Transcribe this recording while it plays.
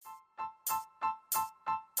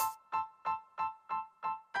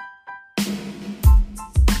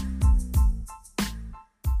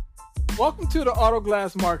Welcome to the Auto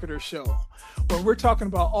Glass Marketer Show, where we're talking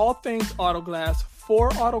about all things auto glass,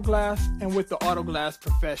 for auto glass, and with the auto glass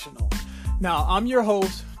professional. Now, I'm your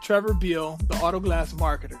host, Trevor Beal, the Auto Glass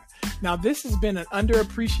Marketer. Now, this has been an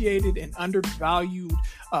underappreciated and undervalued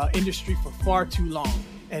industry for far too long.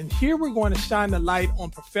 And here we're going to shine the light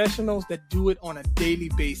on professionals that do it on a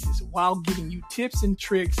daily basis while giving you tips and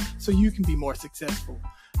tricks so you can be more successful.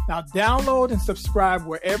 Now, download and subscribe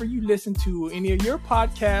wherever you listen to any of your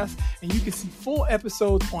podcasts, and you can see full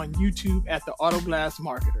episodes on YouTube at the Auto Glass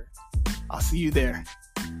Marketer. I'll see you there.